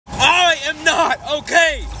am not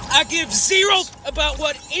okay. I give zero about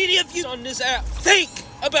what any of you on this app think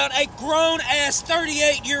about a grown-ass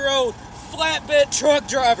 38-year-old flatbed truck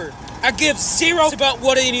driver. I give zero about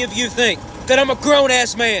what any of you think. That I'm a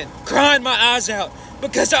grown-ass man crying my eyes out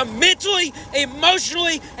because I'm mentally,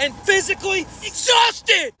 emotionally, and physically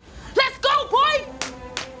exhausted. Let's go, boy!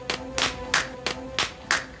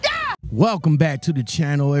 Yeah! Welcome back to the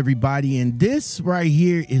channel, everybody. And this right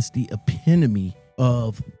here is the epitome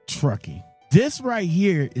of trucking. This right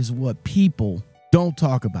here is what people don't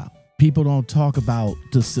talk about. People don't talk about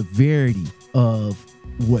the severity of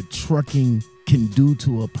what trucking can do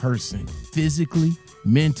to a person physically,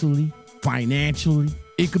 mentally, financially.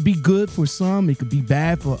 It could be good for some, it could be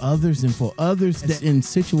bad for others, and for others that in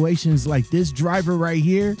situations like this driver right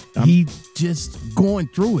here, he just going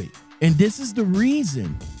through it. And this is the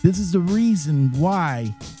reason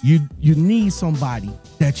why you need somebody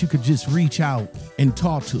that you could just reach out and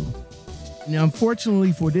talk to. Now,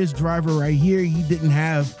 unfortunately for this driver right here, he didn't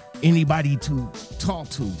have anybody to talk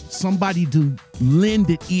to, somebody to lend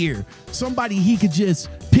an ear, somebody he could just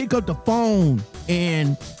pick up the phone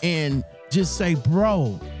and just say,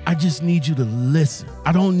 bro, I just need you to listen.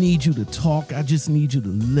 I don't need you to talk. I just need you to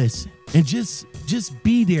listen. And just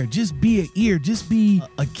be there. Just be an ear. Just be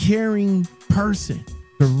a caring person.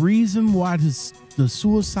 The reason why the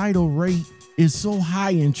suicidal rate is so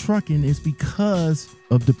high in trucking is because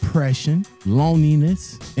of depression,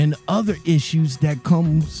 loneliness, and other issues that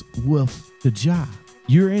comes with the job.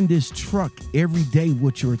 You're in this truck every day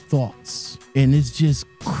with your thoughts, and it's just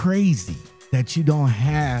crazy that you don't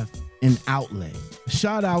have an outlet.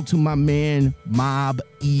 Shout out to my man Mob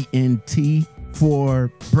ENT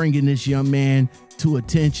for bringing this young man to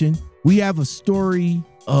attention. We have a story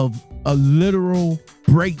of a literal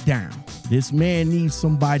breakdown. This man needs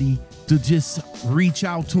somebody to just reach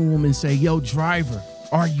out to him and say, yo, driver,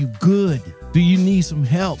 are you good? Do you need some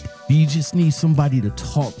help? Do you just need somebody to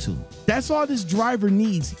talk to? That's all this driver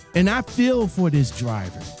needs. And I feel for this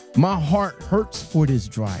driver. My heart hurts for this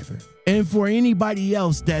driver and for anybody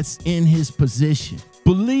else that's in his position.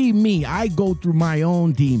 Believe me, I go through my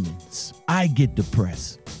own demons. I get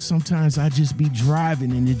depressed. Sometimes I just be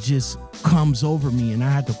driving and it just comes over me and I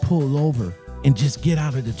have to pull over and just get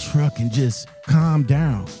out of the truck and just calm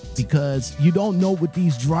down, because you don't know what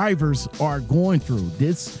these drivers are going through.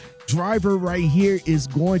 This driver right here is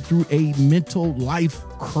going through a mental life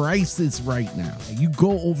crisis right now. You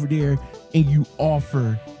go over there and you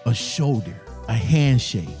offer a shoulder, a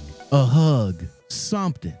handshake, a hug,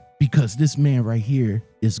 something, because this man right here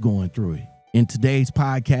is going through it. In today's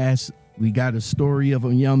podcast, we got a story of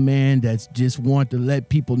a young man that's just want to let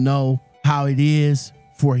people know how it is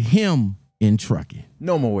for him in trucking.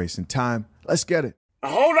 No more wasting time. Let's get it.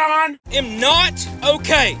 Hold on. Am not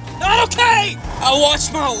okay. Not okay. I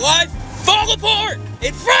watched my life fall apart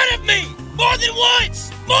in front of me more than once.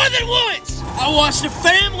 More than once. I watched a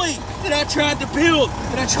family that I tried to build,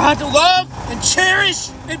 that I tried to love and cherish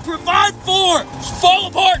and provide for, fall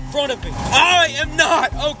apart in front of me. I am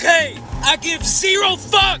not okay. I give zero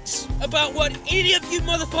fucks about what any of you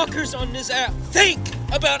motherfuckers on this app think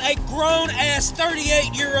about a grown-ass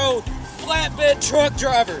 38-year-old flatbed truck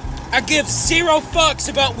driver. I give zero fucks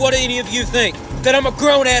about what any of you think. That I'm a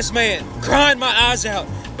grown-ass man crying my eyes out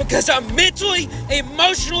because I'm mentally,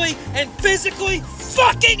 emotionally, and physically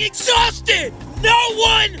fucking exhausted. No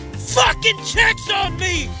one fucking checks on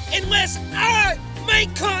me unless I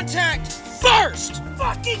make contact first.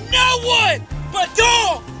 Fucking no one. But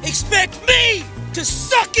y'all expect me to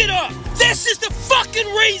suck it up. This is the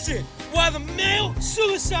fucking reason why the male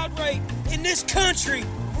suicide rate in this country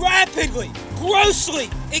rapidly, grossly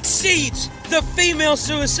exceeds the female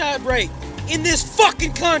suicide rate in this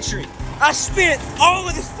fucking country. I spent all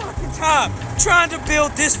of this fucking time trying to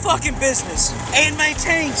build this fucking business and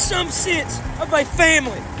maintain some sense of a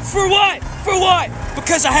family. For what? For what?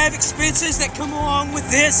 Because I have expenses that come along with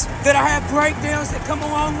this, that I have breakdowns that come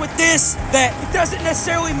along with this, that it doesn't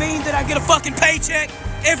necessarily mean that I get a fucking paycheck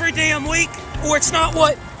every damn week, or it's not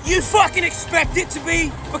what you fucking expect it to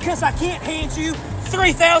be, because I can't hand you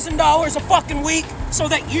 $3,000 a fucking week so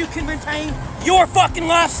that you can maintain your fucking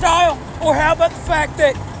lifestyle. Or how about the fact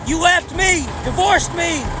that you left me, divorced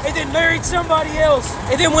me, and then married somebody else,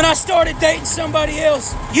 and then when I started dating somebody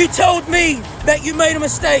else, you told me that you made a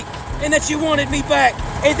mistake and that you wanted me back,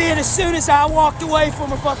 and then as soon as I walked away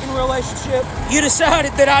from a fucking relationship, you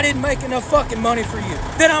decided that I didn't make enough fucking money for you,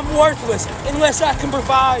 that I'm worthless unless I can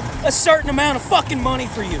provide a certain amount of fucking money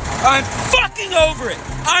for you. I'm fucking over it.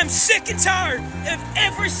 I'm sick and tired of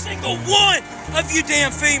every single one of you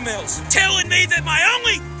damn females telling me that my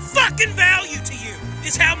only fucking value to you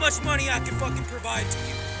is how much money I can fucking provide to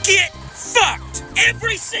you. get fucked.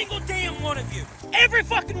 Every single damn one of you. Every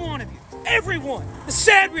fucking one of you. Everyone. The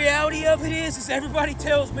sad reality of it is everybody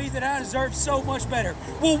tells me that I deserve so much better.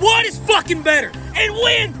 Well, what is fucking better? And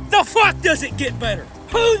when the fuck does it get better?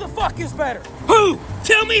 Who the fuck is better? Who?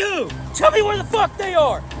 Tell me who. Tell me where the fuck they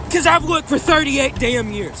are. Because I've looked for 38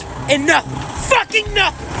 damn years. And nothing. Fucking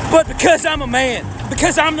nothing. But because I'm a man.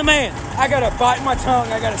 Because I'm the man. I gotta bite my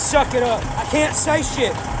tongue. I gotta suck it up. I can't say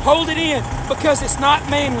shit. Hold it in. Because it's not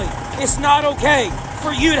manly. It's not okay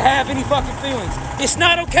for you to have any fucking feelings. It's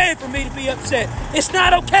not okay for me to be upset. It's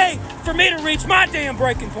not okay for me to reach my damn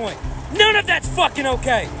breaking point. None of that's fucking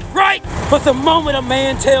okay, right? But the moment a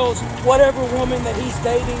man tells whatever woman that he's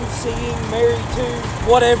dating, seeing, married to,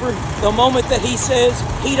 whatever, the moment that he says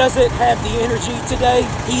he doesn't have the energy today,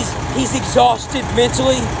 he's exhausted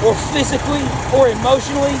mentally or physically or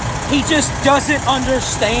emotionally, he just doesn't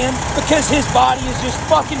understand because his body is just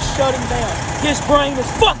fucking shutting down. His brain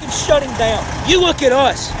is fucking shutting down. You look at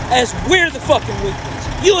us as we're the fucking weaklings.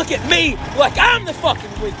 You look at me like I'm the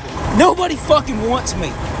fucking weakling. Nobody fucking wants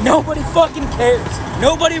me. Nobody fucking cares.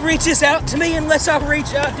 Nobody reaches out to me unless I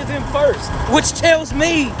reach out to them first, which tells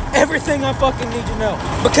me everything I fucking need to know.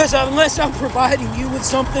 Because unless I'm providing you with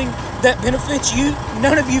something that benefits you,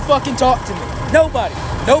 none of you fucking talk to me. Nobody.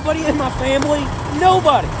 Nobody in my family.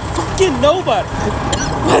 Nobody. Fucking nobody.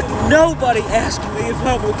 But nobody asked me if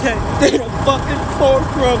I'm okay. They are fucking far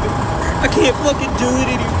from it. I can't fucking do it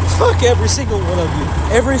anymore. Fuck every single one of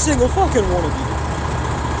you. Every single fucking one of you.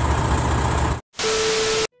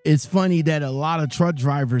 It's funny that a lot of truck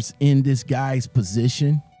drivers in this guy's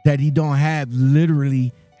position that he don't have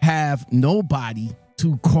literally have nobody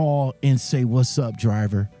to call and say, what's up,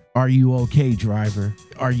 driver? Are you okay, driver?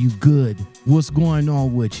 Are you good? What's going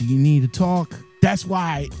on with you? You need to talk? That's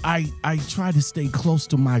why I try to stay close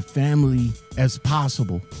to my family as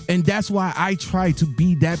possible. And that's why I try to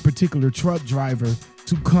be that particular truck driver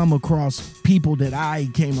to come across people that I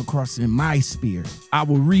came across in my sphere. I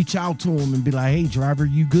will reach out to them and be like, hey, driver,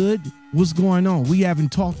 you good? What's going on? We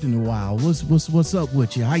haven't talked in a while. What's up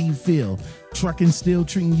with you? How you feel? Trucking still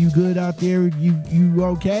treating you good out there? You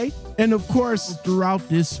okay? And of course, throughout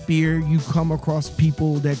this sphere, you come across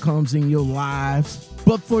people that comes in your lives.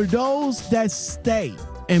 But for those that stay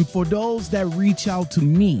and for those that reach out to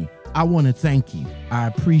me, I want to thank you. I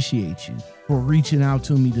appreciate you for reaching out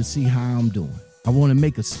to me to see how I'm doing. I want to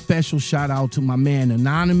make a special shout out to my man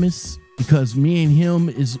Anonymous because me and him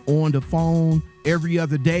is on the phone every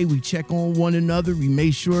other day. We check on one another. We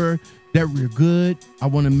make sure that we're good. I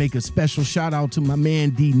want to make a special shout out to my man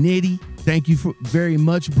D Nitty. Thank you very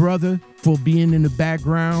much, brother, for being in the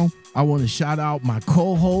background. I want to shout out my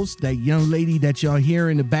co-host, that young lady that y'all hear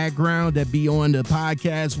in the background that be on the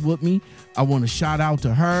podcast with me. I want to shout out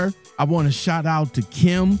to her. I want to shout out to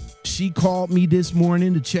Kim. She called me this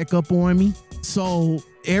morning to check up on me. So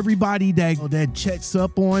everybody that checks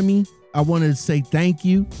up on me, I want to say thank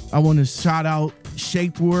you. I want to shout out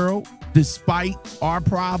Shape World. Despite our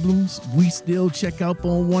problems, we still check up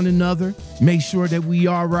on one another, make sure that we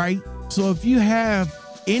are right. So if you have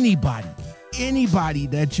anybody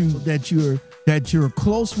that you're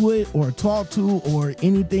close with or talk to or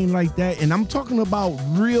anything like that, and I'm talking about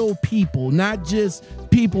real people, not just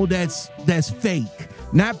people that's fake,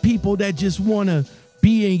 not people that just want to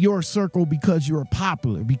be in your circle because you're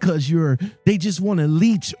popular, because they just want to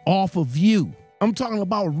leech off of you. I'm talking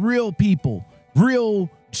about real people, real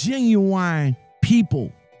genuine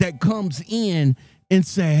people that comes in and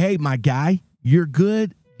say, hey, my guy, you're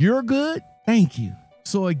good. You're good. Thank you.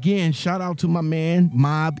 So again, shout out to my man,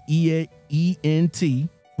 Mob ENT,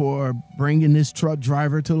 for bringing this truck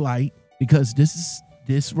driver to light, because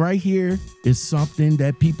this right here is something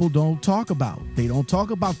that people don't talk about. They don't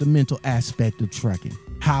talk about the mental aspect of trucking,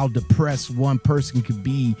 how depressed one person could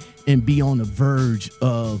be and be on the verge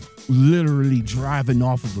of literally driving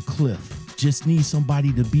off of a cliff. Just need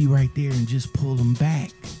somebody to be right there and just pull them back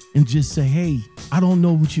and just say, hey, I don't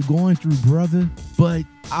know what you're going through, brother, but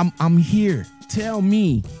I'm here. Tell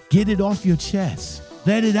me, get it off your chest.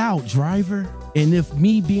 Let it out, driver. And if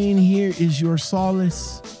me being here is your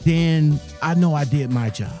solace, then I know I did my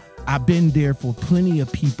job. I've been there for plenty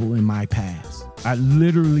of people in my past. I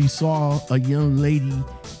literally saw a young lady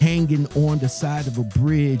hanging on the side of a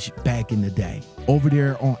bridge back in the day, over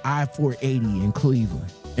there on I-480 in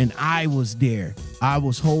Cleveland. And I was there. I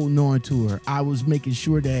was holding on to her. I was making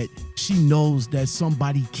sure that she knows that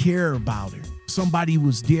somebody cared about her. Somebody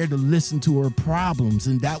was there to listen to her problems,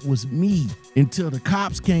 and that was me, until the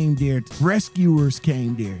cops came there, rescuers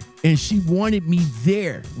came there, and she wanted me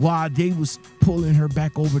there while they was pulling her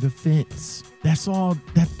back over the fence. That's all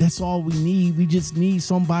we need. We just need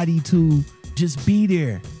somebody to Just be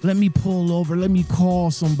there. Let me pull over. Let me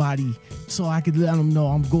call somebody so I could let them know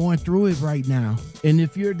I'm going through it right now. And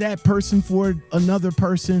if you're that person for another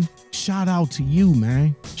person, shout out to you,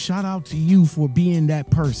 man. Shout out to you for being that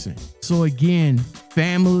person. So again,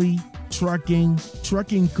 family, trucking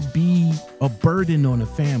could be a burden on a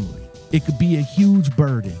family. It could be a huge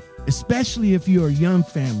burden, especially if you're a young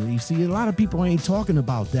family. See, a lot of people ain't talking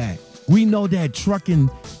about that. We know that trucking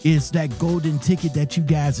is that golden ticket that you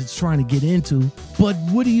guys is trying to get into, but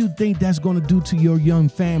what do you think that's going to do to your young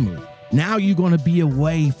family? Now you're going to be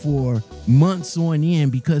away for months on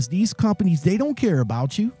end because these companies, they don't care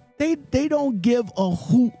about you. They don't give a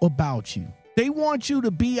hoot about you. They want you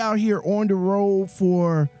to be out here on the road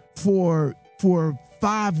for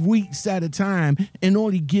 5 weeks at a time and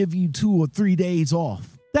only give you 2 or 3 days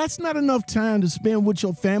off. That's not enough time to spend with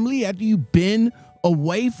your family after you've been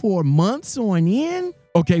away for months on end.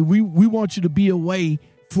 Okay, we want you to be away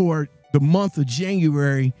for the month of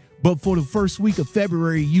January, but for the first week of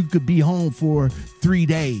February, you could be home for 3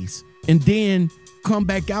 days and then come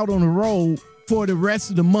back out on the road for the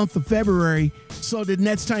rest of the month of February. So the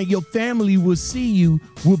next time your family will see you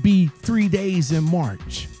will be 3 days in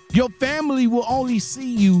March. Your family will only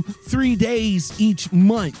see you 3 days each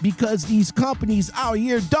month because these companies out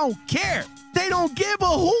here don't care. They don't give a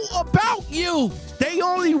hoot about you. They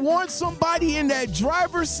only want somebody in that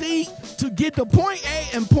driver's seat to get to point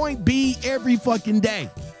A and point B every fucking day.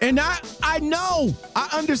 And I know, I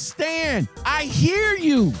understand, I hear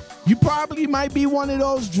you. You probably might be one of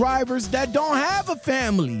those drivers that don't have a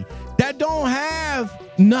family, that don't have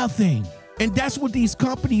nothing. And that's what these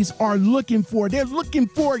companies are looking for. They're looking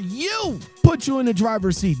for you. Put you in the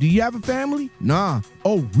driver's seat. Do you have a family? Nah.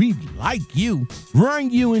 Oh, we like you. Run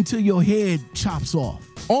you until your head chops off.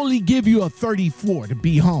 Only give you a 34 to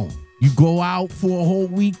be home. You go out for a whole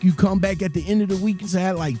week. You come back at the end of the week and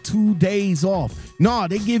had like 2 days off. Nah,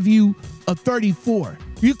 they give you a 34.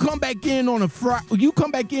 You come back in on a Friday. You come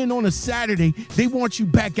back in on a Saturday. They want you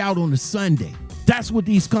back out on a Sunday. That's what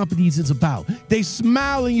these companies is about. They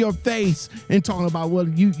smile in your face and talking about, well,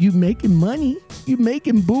 you making money. You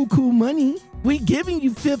making buku money. We giving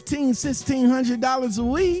you $1,500, $1,600 a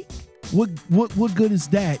week. What good is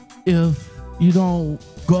that if you don't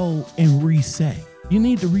go and reset? You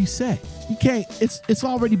need to reset. You can't. It's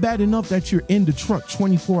already bad enough that you're in the truck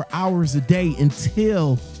 24 hours a day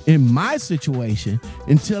until, in my situation,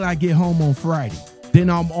 until I get home on Friday. Then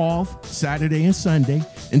I'm off Saturday and Sunday,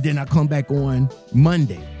 and then I come back on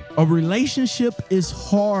Monday. A relationship is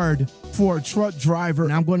hard for a truck driver,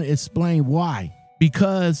 and I'm going to explain why.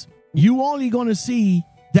 Because you only going to see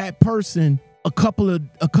that person a couple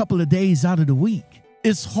of days out of the week.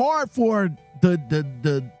 It's hard for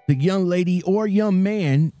the young lady or young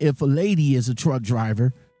man, if a lady is a truck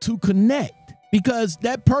driver, to connect. Because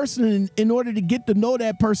that person, in order to get to know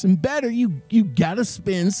that person better, you got to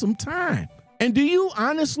spend some time. And do you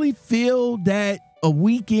honestly feel that a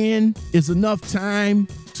weekend is enough time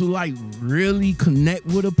to like really connect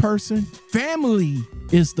with a person? Family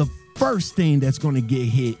is the first thing that's going to get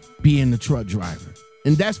hit being a truck driver.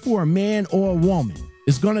 And that's for a man or a woman.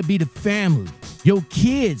 It's going to be the family. Your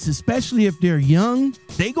kids, especially if they're young,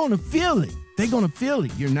 they're going to feel it. They're going to feel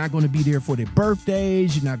it. You're not going to be there for their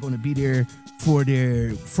birthdays. You're not going to be there for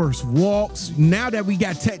their first walks. Now that we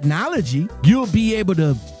got technology, you'll be able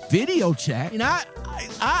to video chat. And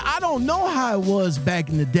I don't know how it was back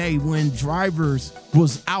in the day when drivers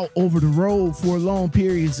was out over the road for long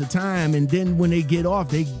periods of time, and then when they get off,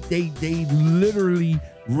 they literally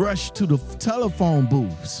rush to the telephone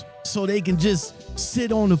booths so they can just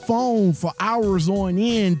sit on the phone for hours on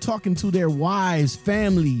end talking to their wives,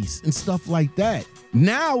 families, and stuff like that.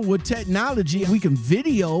 Now with technology, we can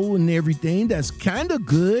video and everything. That's kind of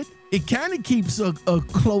good. It kind of keeps a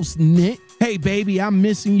close knit. Hey, baby, I'm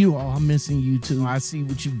missing you. Oh, I'm missing you too. I see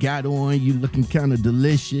what you got on. You looking kind of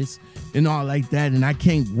delicious and all like that. And I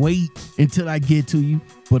can't wait until I get to you.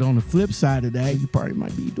 But on the flip side of that, you probably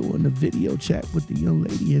might be doing a video chat with the young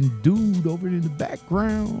lady and dude over in the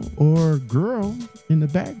background, or girl in the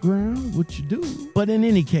background, what you do. But in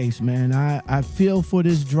any case, man, I feel for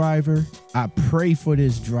this driver. I pray for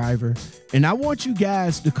this driver. And I want you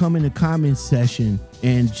guys to come in the comment section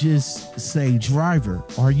and just say, driver,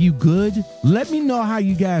 are you good? Let me know how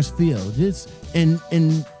you guys feel. And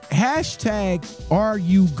hashtag are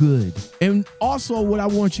you good? And also what I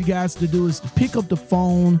want you guys to do is to pick up the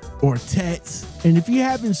phone or text. And if you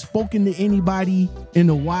haven't spoken to anybody in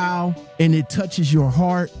a while and it touches your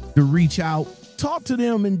heart to reach out, talk to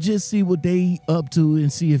them and just see what they up to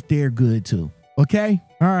and see if they're good too. Okay.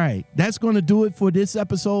 All right. That's going to do it for this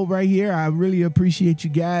episode right here. I really appreciate you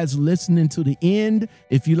guys listening to the end.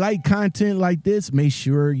 If you like content like this, make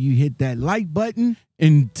sure you hit that like button.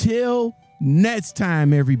 Until next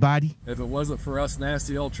time, everybody. If it wasn't for us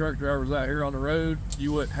nasty old truck drivers out here on the road,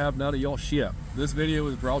 you wouldn't have none of y'all shit. This video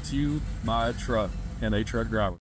was brought to you by a truck and a truck driver.